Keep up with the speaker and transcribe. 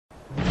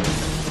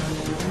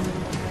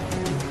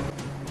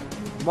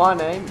My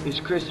name is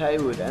Chris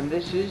Hayward and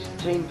this is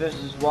Teen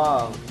vs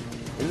Wild.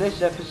 In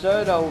this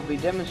episode I will be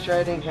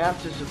demonstrating how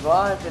to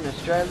survive in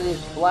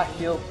Australia's Black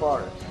Hill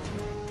Forest.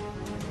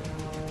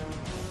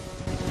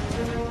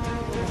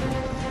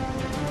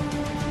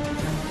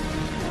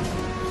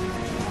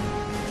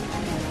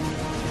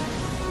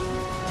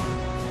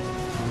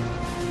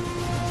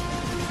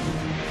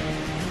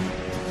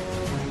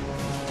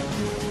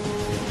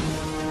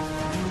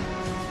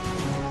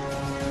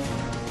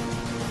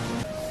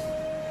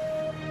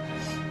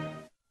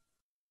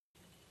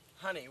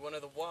 Honey, one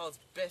of the wild's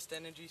best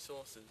energy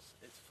sources.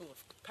 It's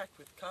packed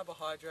with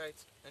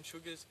carbohydrates and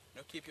sugars,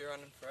 and it'll keep you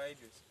running for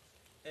ages.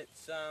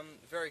 It's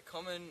very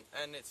common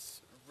and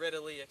it's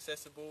readily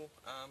accessible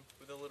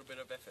with a little bit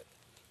of effort.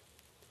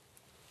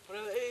 One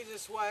of the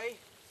easiest way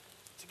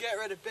to get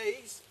rid of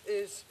bees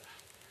is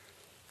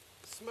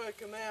smoke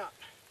them out.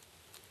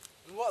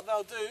 And what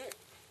they'll do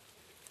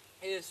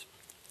is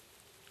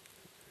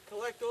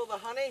collect all the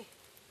honey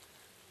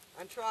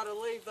and try to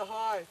leave the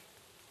hive.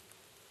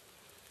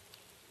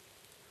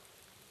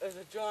 There's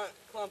a giant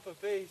clump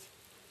of bees.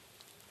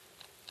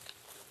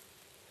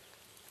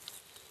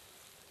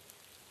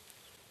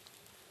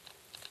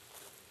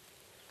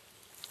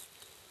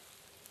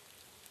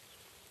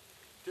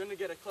 Do you want to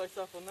get a close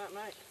up on that,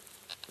 mate?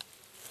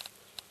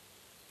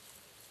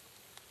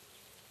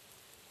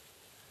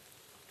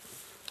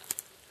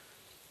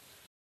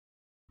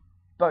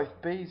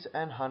 Both bees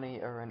and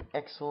honey are an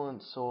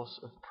excellent source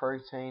of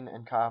protein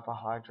and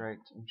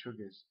carbohydrates and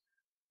sugars.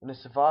 In a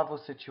survival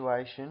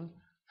situation,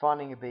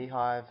 finding a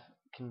beehive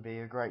can be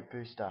a great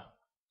booster.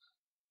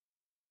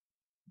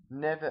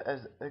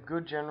 As a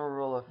good general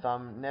rule of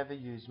thumb, never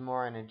use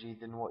more energy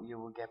than what you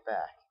will get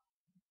back.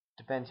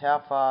 Depends how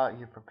far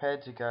you're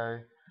prepared to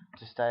go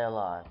to stay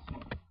alive.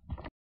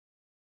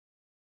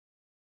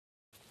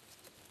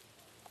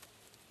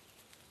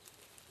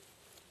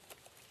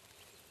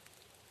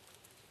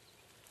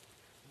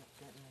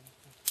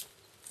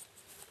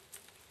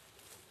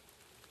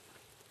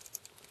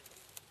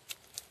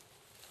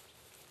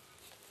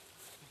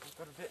 I've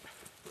got a bit.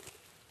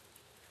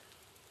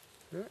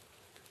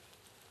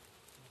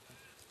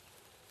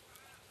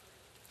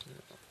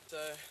 So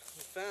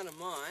we found a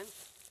mine,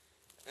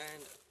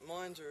 and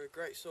mines are a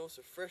great source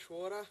of fresh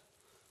water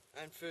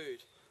and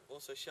food,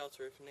 also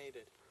shelter if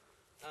needed.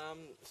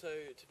 So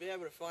to be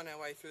able to find our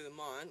way through the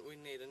mine, we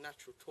need a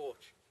natural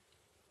torch.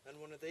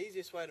 And one of the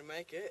easiest way to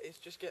make it is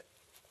just get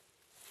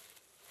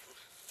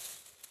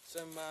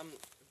some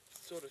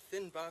sort of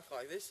thin bark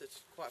like this.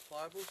 It's quite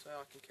pliable, so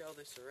I can curl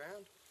this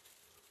around,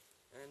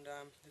 and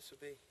this will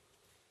be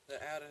the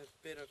outer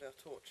bit of our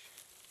torch.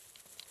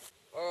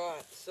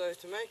 Alright, so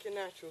to make a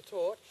natural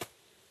torch,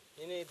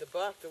 you need the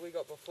bark that we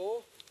got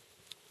before,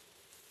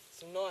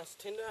 some nice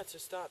tinder to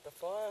start the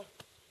fire,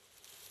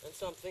 and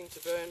something to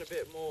burn a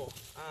bit more,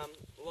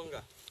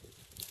 longer.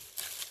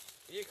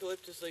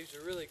 Eucalyptus leaves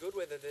are really good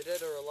whether they're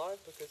dead or alive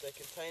because they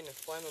contain a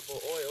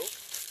flammable oil.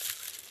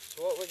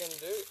 So what we're going to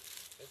do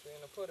is we're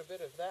going to put a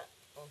bit of that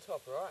on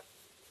top, right?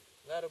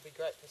 That'll be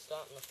great for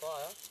starting the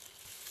fire.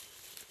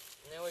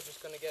 Now we're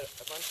just going to get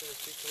a bunch of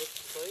this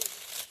eucalyptus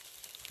leaves,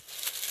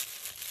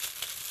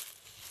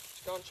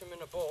 scrunch them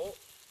in a ball,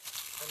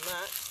 and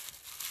that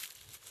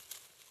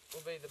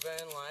will be the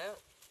burn layer.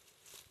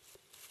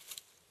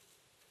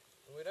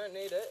 And we don't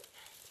need it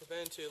to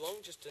burn too long,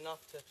 just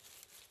enough to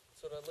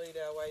sort of lead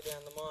our way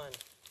down the mine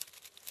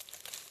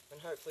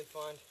and hopefully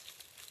find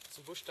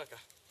some bush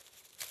tucker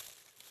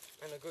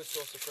and a good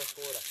source of fresh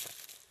water.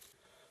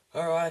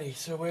 Alrighty,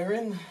 so we're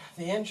in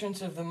the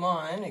entrance of the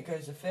mine. It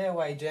goes a fair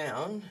way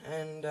down,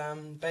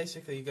 and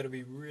basically you've got to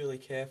be really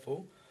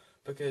careful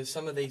because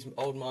some of these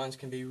old mines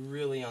can be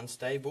really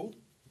unstable.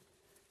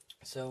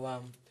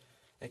 So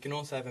they can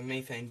also have a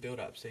methane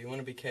build-up, so you want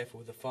to be careful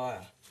with the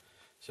fire.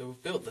 So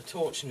we've built the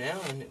torch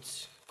now, and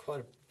it's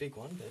quite a big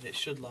one, but it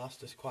should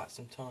last us quite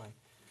some time.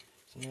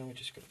 So now we're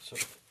just going to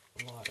sort of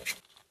light it.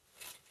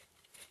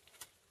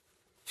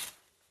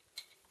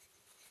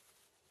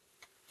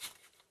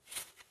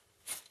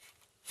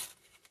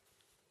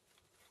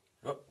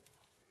 Oh.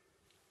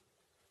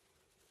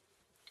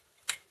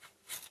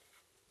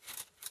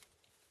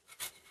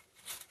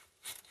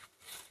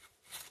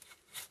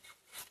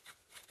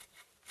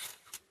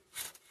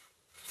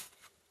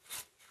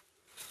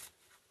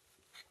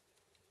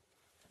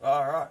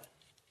 Alright,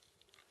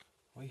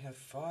 we have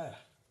fire.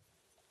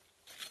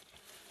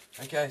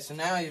 Okay, so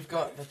now you've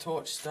got the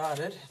torch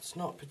started. It's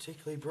not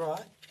particularly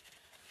bright,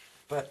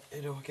 but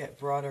it'll get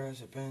brighter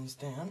as it burns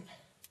down.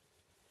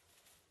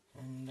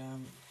 And now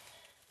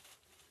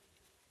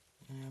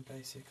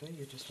basically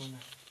you just want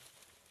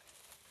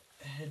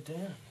to head down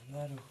and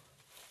that'll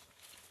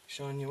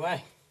shine your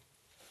way.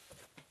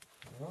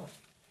 Alright,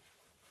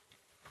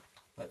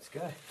 let's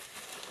go.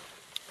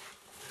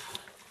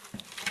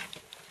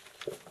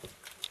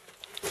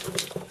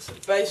 So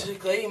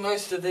basically,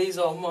 most of these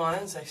old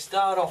mines, they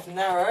start off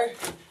narrow,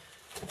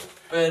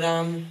 but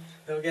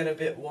they'll get a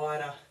bit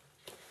wider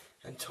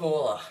and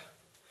taller.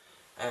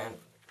 And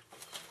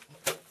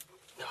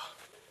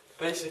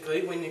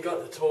Basically, when you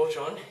got the torch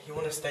on, you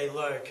want to stay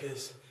low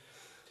because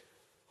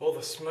all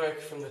the smoke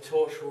from the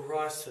torch will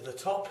rise to the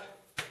top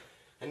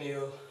and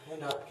you'll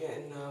end up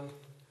getting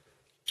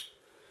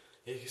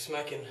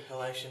smoke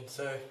inhalation.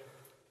 So if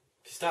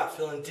you start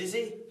feeling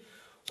dizzy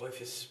or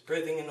if you're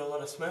breathing in a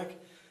lot of smoke,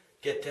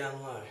 get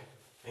down low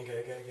and go,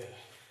 go, go.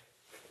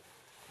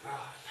 Right.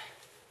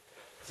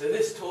 So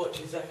this torch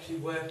is actually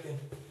working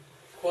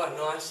quite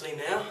nicely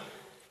now,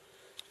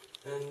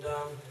 and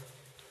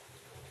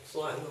it's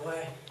lighting the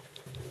way.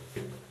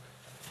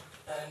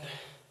 And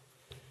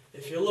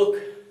if you look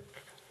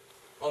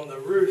on the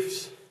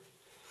roofs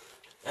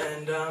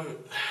and on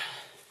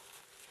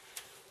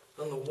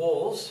the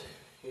walls,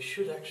 you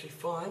should actually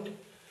find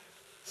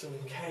some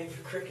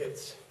cave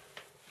crickets,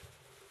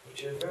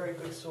 which are a very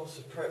good source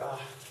of protein.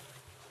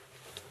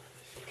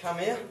 If you come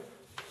here,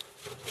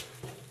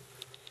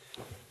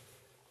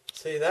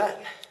 see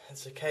that?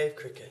 It's a cave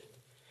cricket.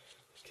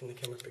 Can the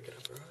camera pick it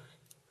up, alright?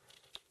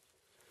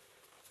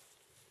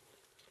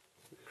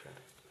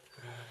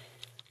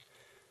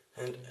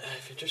 And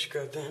if you just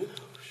grab them,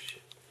 oh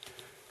shit,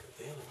 grab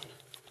the other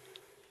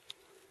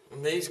one.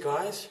 And these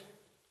guys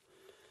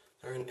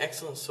are an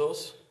excellent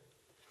source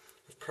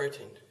of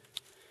protein.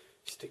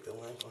 Stick the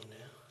lamp on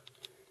now.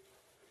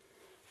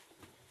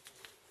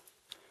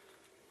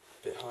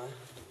 A bit higher.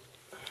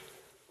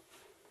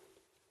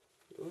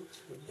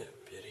 Yeah,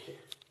 beauty.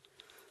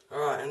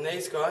 Alright, and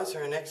these guys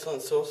are an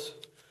excellent source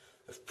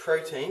of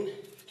protein.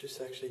 Just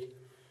actually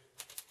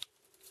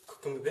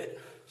cook them a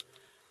bit.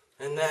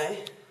 And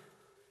they,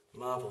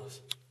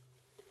 marvellous.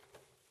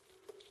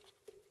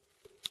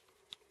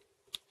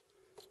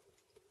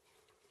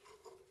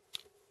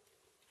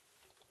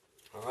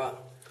 Alright,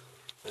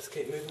 let's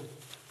keep moving.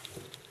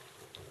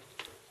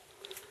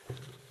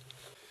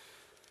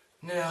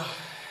 Now,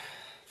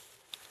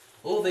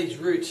 all these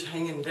roots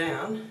hanging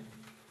down,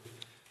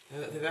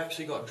 they've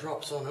actually got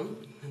drops on them,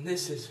 and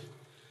this is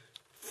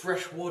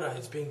fresh water.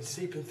 It's been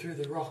seeping through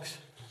the rocks,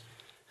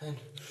 and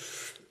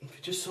if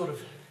you just sort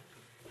of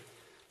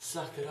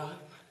suck it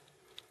up.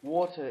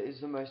 Water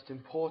is the most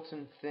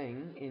important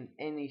thing in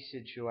any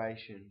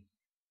situation.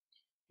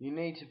 You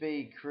need to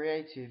be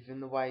creative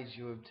in the ways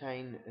you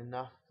obtain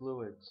enough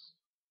fluids.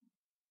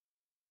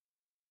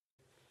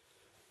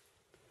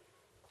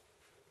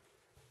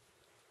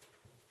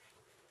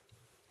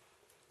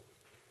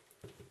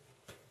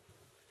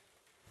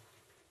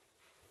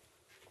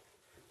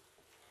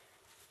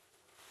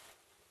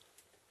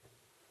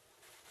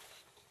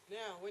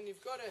 Now, when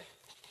you've got a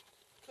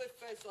cliff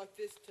face like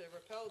this to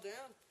rappel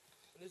down,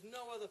 and there's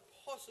no other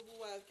possible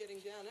way of getting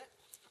down it,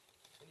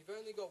 and you've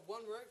only got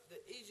one rope,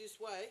 the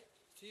easiest way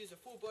to use a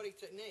full body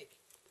technique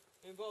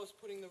involves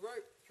putting the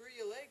rope through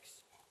your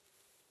legs,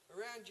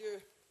 around your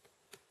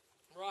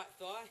right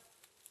thigh,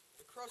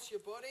 across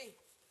your body,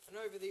 and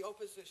over the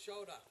opposite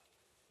shoulder,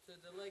 so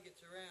the leg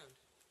it's around.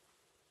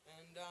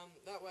 And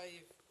that way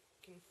you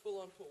can full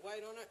on put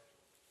weight on it,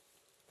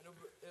 and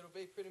it'll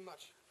be pretty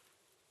much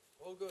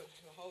all good.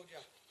 It'll hold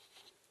you.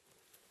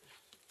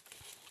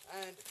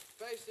 And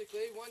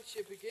basically, once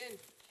you begin,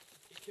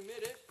 you're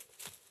committed,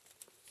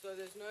 so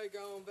there's no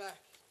going back.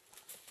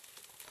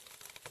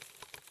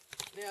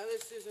 Now,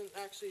 this isn't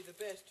actually the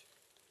best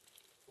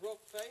rock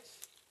face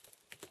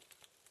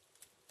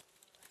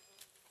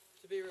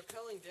to be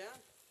rappelling down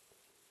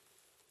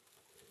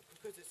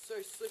because it's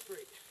so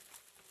slippery.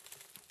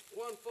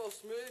 One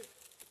false move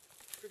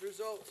could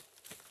result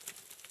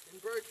in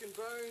broken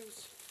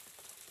bones,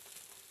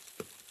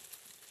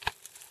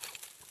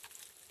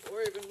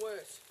 or even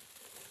worse,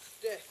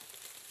 death.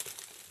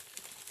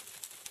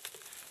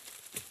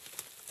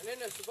 And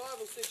in a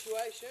survival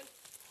situation,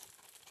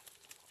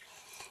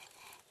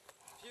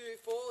 if you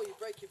fall, you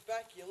break your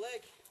back, your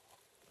leg,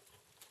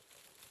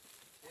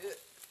 you're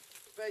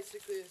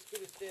basically as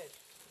good as dead.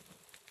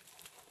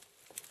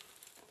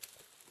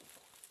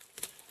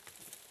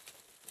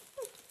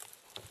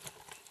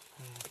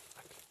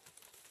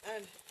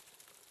 And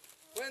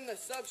when the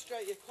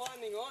substrate you're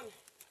climbing on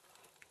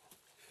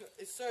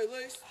is so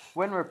loose,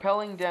 when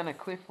rappelling down a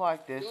cliff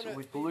like this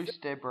with loose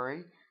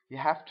debris, you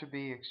have to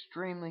be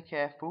extremely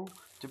careful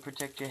to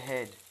protect your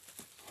head.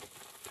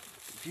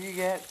 If you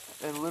get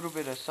a little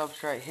bit of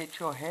substrate hit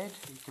your head,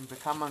 you can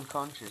become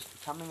unconscious.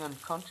 Becoming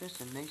unconscious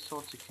in these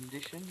sorts of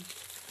conditions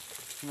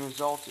can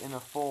result in a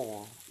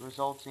fall,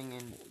 resulting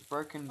in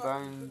broken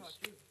bones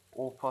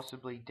or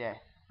possibly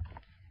death.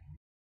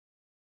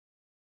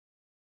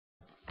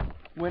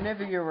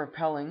 Whenever you're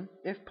rappelling,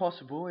 if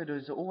possible, it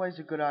is always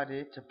a good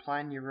idea to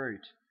plan your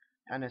route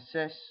and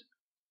assess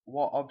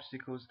what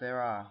obstacles there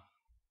are.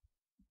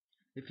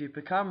 If you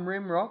become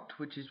rim-rocked,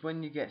 which is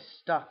when you get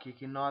stuck, you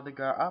can either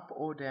go up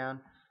or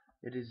down.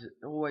 It is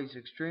always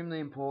extremely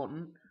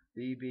important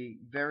that you be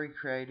very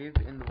creative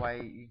in the way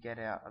you get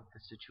out of the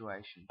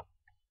situation.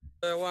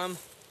 So,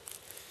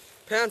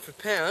 pound for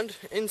pound,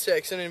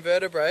 insects and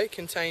invertebrate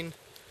contain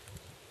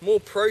more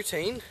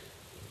protein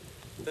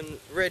than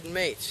red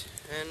meat.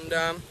 And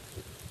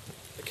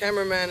the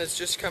cameraman has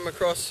just come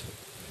across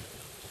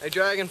a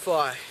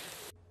dragonfly.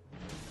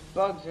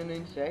 Bugs and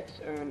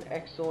insects are an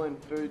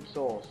excellent food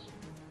source.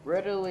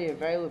 Readily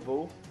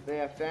available,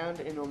 they are found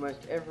in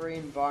almost every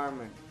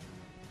environment.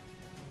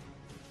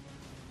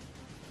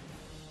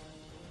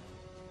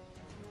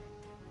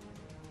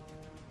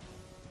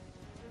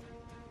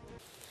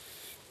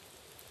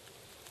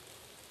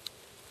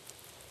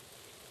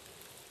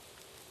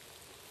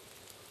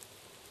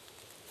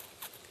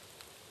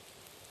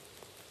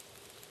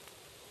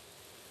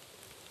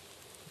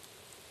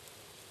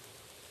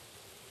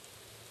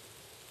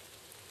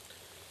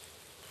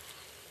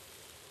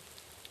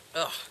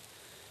 Ugh,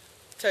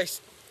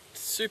 tastes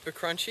super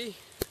crunchy,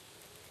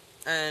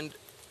 and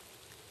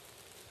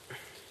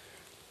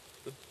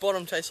the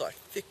bottom tastes like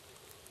thick,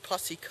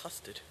 pussy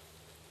custard.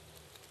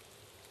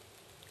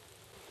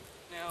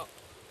 Now,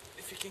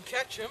 if you can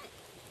catch them,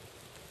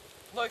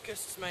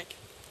 locusts make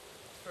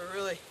for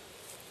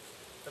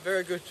a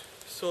very good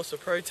source of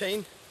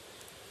protein.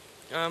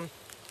 If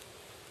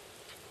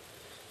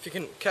you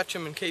can catch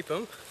them and keep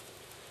them,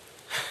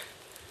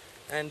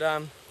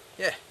 and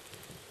yeah.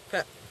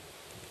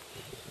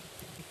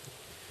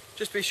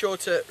 Just be sure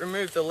to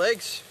remove the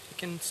legs. You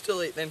can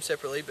still eat them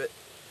separately, but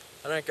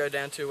I don't go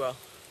down too well.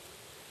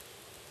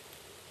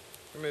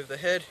 Remove the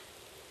head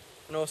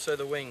and also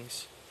the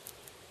wings.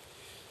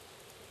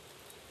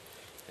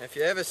 Now, if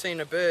you've ever seen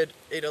a bird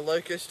eat a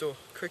locust or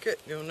cricket,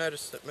 you'll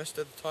notice that most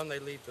of the time they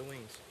leave the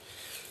wings.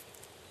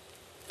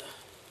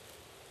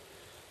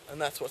 And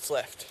that's what's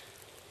left.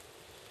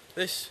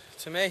 This,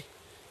 to me,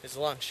 is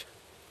lunch.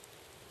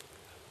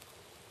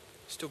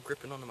 Still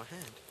gripping onto my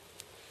hand.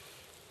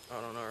 I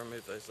don't know,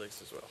 remove those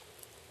legs as well.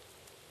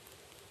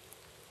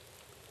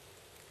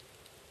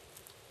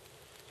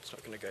 It's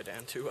not going to go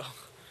down too well.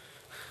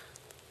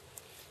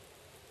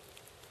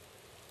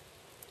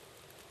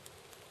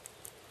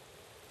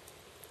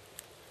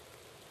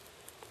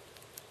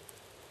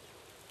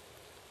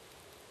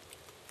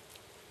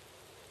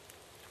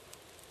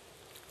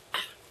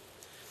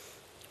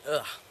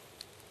 Ugh.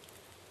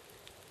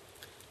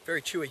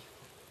 Very chewy.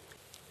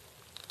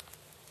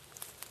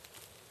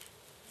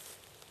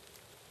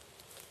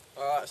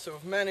 Alright, so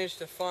we've managed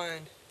to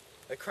find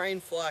a crane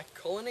fly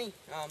colony.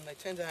 They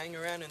tend to hang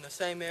around in the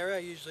same area,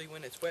 usually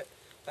when it's wet.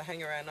 They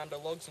hang around under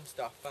logs and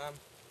stuff.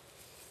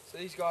 So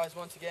these guys,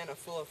 once again, are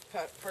full of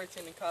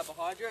protein and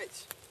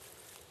carbohydrates.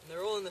 And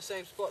they're all in the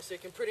same spot, so you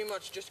can pretty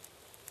much just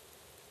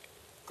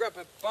grab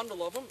a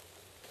bundle of them.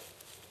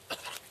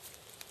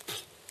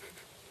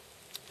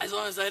 As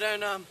long as they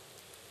don't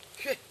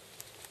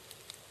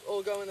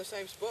all go in the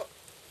same spot.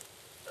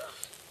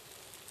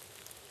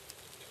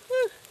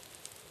 Woo.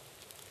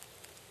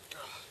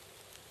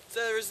 So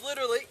there's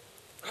literally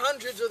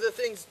hundreds of the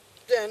things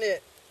down there.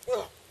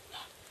 Oh.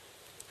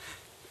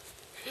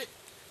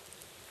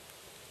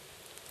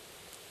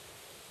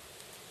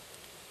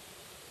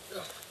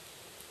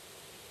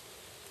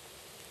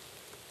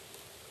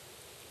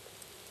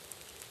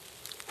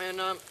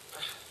 And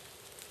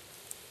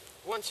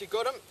once you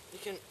got them, you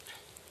can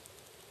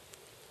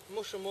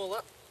mush them all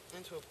up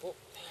into a ball.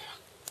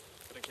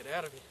 Gotta get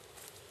out of here.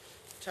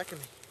 Attacking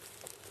me.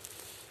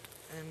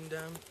 And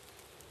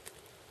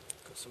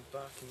got some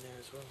bark in there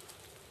as well.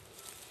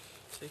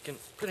 So you can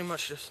pretty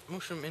much just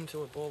mush them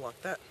into a ball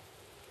like that.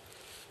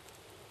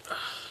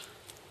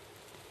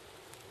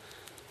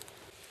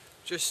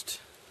 Just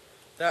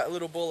that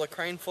little ball of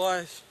crane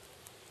flies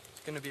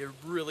is going to be a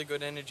really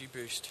good energy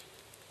boost.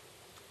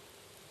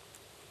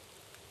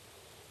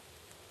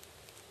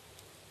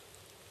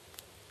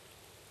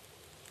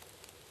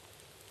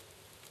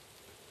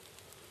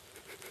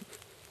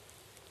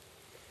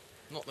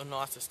 Not the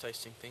nicest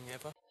tasting thing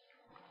ever.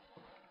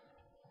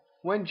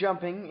 When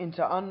jumping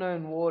into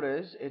unknown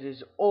waters, it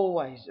is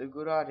always a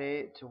good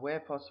idea to, where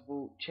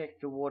possible,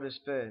 check the waters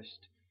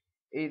first,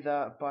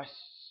 either by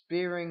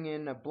spearing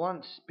in a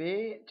blunt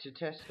spear to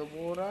test the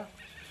water,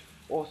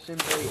 or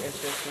simply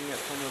assessing it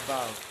from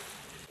above.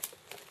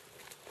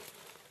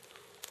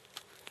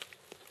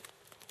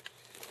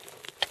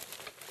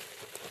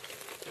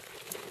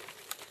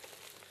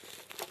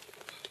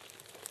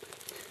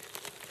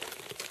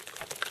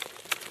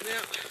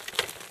 Now,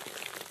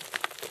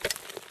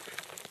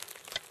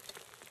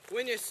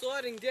 when you're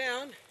sliding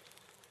down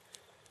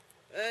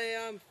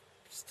a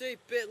steep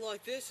bit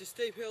like this, a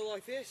steep hill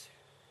like this,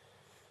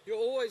 you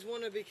always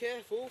want to be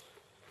careful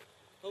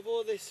of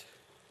all this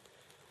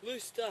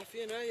loose stuff,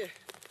 you know, you're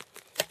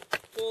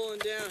falling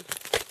down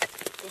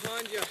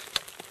behind you.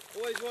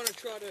 Always want to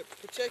try to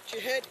protect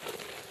your head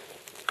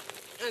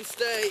and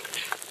stay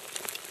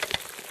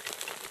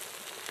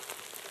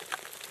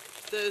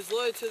as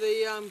low to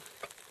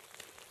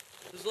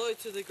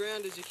the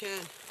ground as you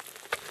can.